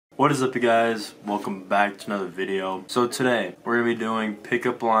What is up, you guys? Welcome back to another video. So today we're gonna be doing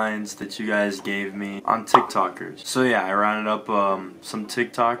pickup lines that you guys gave me on TikTokers. So yeah, I rounded up some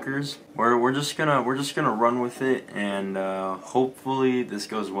TikTokers. We're just gonna run with it, and hopefully this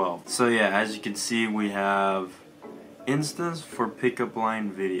goes well. So yeah, as you can see, we have instance for pickup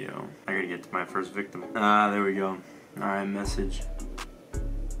line video. I gotta get to my first victim. There we go. Alright, message.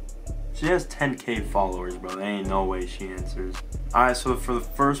 She has 10K followers, bro. There ain't no way she answers. Alright, so for the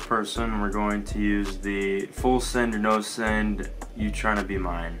first person, we're going to use the full send or no send, you trying to be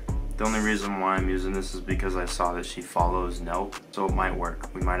mine. The only reason why I'm using this is because I saw that she follows Nope, so it might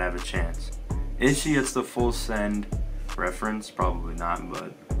work. We might have a chance. If she gets the full send reference, probably not,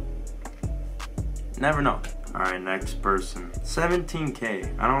 but never know. Alright, next person.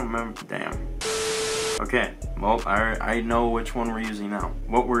 17K. I don't remember. Damn. Okay, well, I know which one we're using now.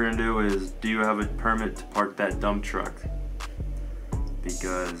 What we're gonna do is, do you have a permit to park that dump truck?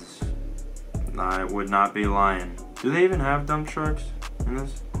 Because I would not be lying. Do they even have dump trucks in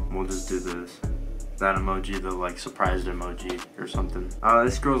this? We'll just do this. That emoji, the like surprised emoji or something.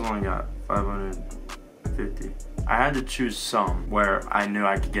 This girl's only got 550. I had to choose some where I knew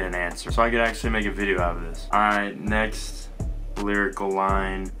I could get an answer, so I could actually make a video out of this. Alright, next lyrical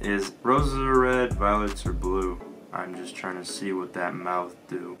line is roses are red, violets are blue. I'm just trying to see what that mouth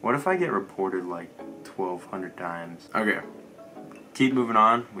do. What if I get reported like 1,200 times? Okay, keep moving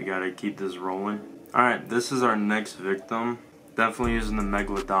on. We gotta keep this rolling. Alright, this is our next victim. Definitely using the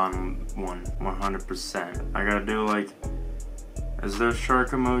Megalodon one, 100%. I gotta do like, is there shark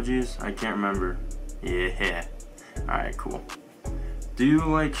emojis? I can't remember. Yeah. Alright, cool. Do you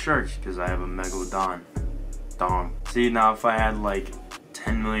like sharks? Because I have a Megalodon. Dong. See, now if I had like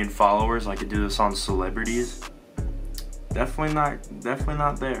 10 million followers, I could do this on celebrities. Definitely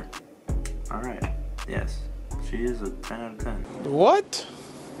not there. Alright, yes. She is a 10 out of 10. What?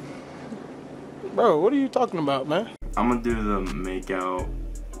 Bro, what are you talking about, man? I'm gonna do the make out,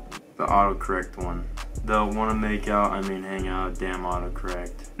 the autocorrect one. The wanna make out, I mean hang out, damn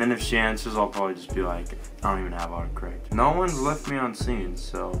autocorrect. Then if she answers, I'll probably just be like, I don't even have autocorrect. No one's left me unseen,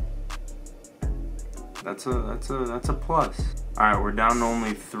 so that's a plus. Alright, we're down to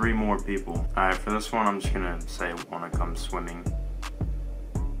only 3 more people. Alright, for this one, I'm just gonna say wanna come swimming.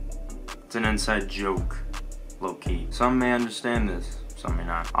 It's an inside joke, low key. Some may understand this, some may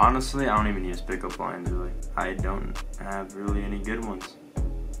not. Honestly, I don't even use pickup lines really. I don't have really any good ones.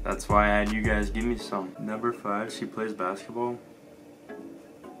 That's why I had you guys give me some. Number 5, she plays basketball.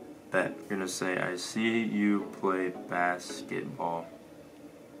 Bet. You're gonna say, I see you play basketball.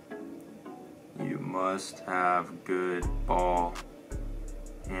 You must have good ball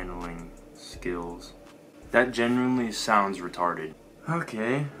handling skills. That genuinely sounds retarded.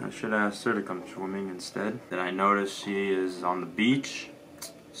 Okay, I should ask her to come swimming instead. Then I notice she is on the beach.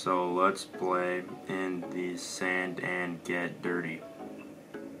 So let's play in the sand and get dirty.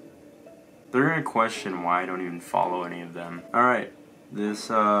 They're gonna question why I don't even follow any of them. Alright,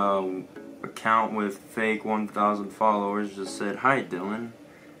 this account with fake 1,000 followers just said, hi Dylan.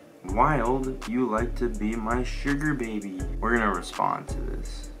 Wild, you like to be my sugar baby. We're gonna respond to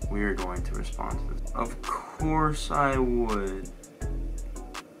this. We are going to respond to this. Of course I would.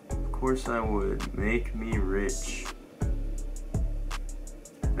 Of course I would. Make me rich.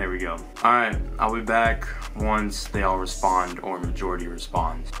 There we go. Alright, I'll be back once they all respond, or majority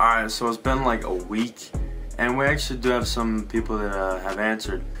responds. Alright, so it's been like a week, and we actually do have some people that have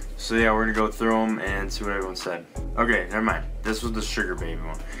answered. So yeah, we're gonna go through them and see what everyone said. Okay, never mind. This was the sugar baby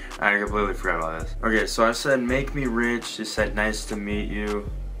one. I completely forgot about this. Okay, so I said, make me rich. She said, nice to meet you.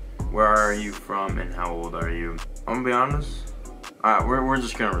 Where are you from and how old are you? I'm gonna be honest. Alright, we're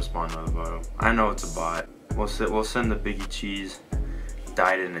just gonna respond to the photo. I know it's a bot. We'll send the Biggie Cheese.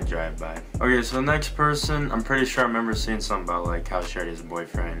 Died in a drive-by. Okay, so the next person, I'm pretty sure I remember seeing something about like how she already has a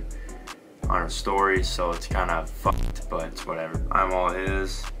boyfriend on her story, so it's kind of fucked, but it's whatever. I'm all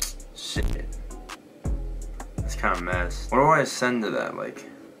his. Shit. It's kind of mess. What do I send to that? Like,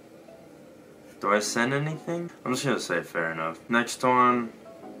 do I send anything? I'm just gonna say fair enough. Next one.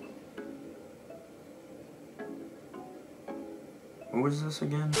 What was this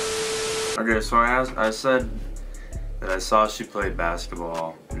again? Okay, so I said that I saw she played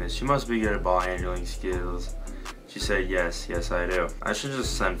basketball and that she must be good at ball handling skills. She said yes, yes I do. I should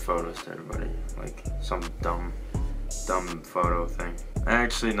just send photos to everybody, like some dumb photo thing.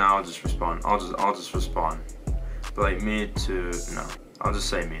 Actually, no, I'll just respond. I'll just respond. But like me too, no, I'll just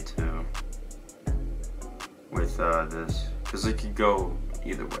say me too. With this, because it could go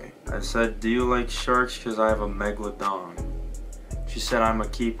either way. I said, do you like sharks? Because I have a Megalodon. She said I'm a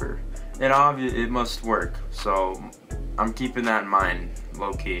keeper. It must work. So I'm keeping that in mind,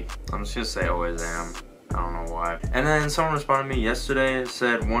 low-key. I'm just gonna say always am. I don't know why. And then someone responded to me yesterday,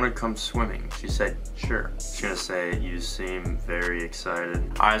 said, wanna come swimming? She said, sure. She's gonna say, you seem very excited.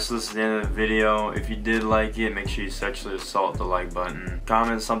 Alright, so this is the end of the video. If you did like it, make sure you sexually assault the like button.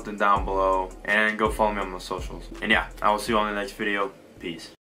 Comment something down below, and go follow me on my socials. And yeah, I will see you on the next video. Peace.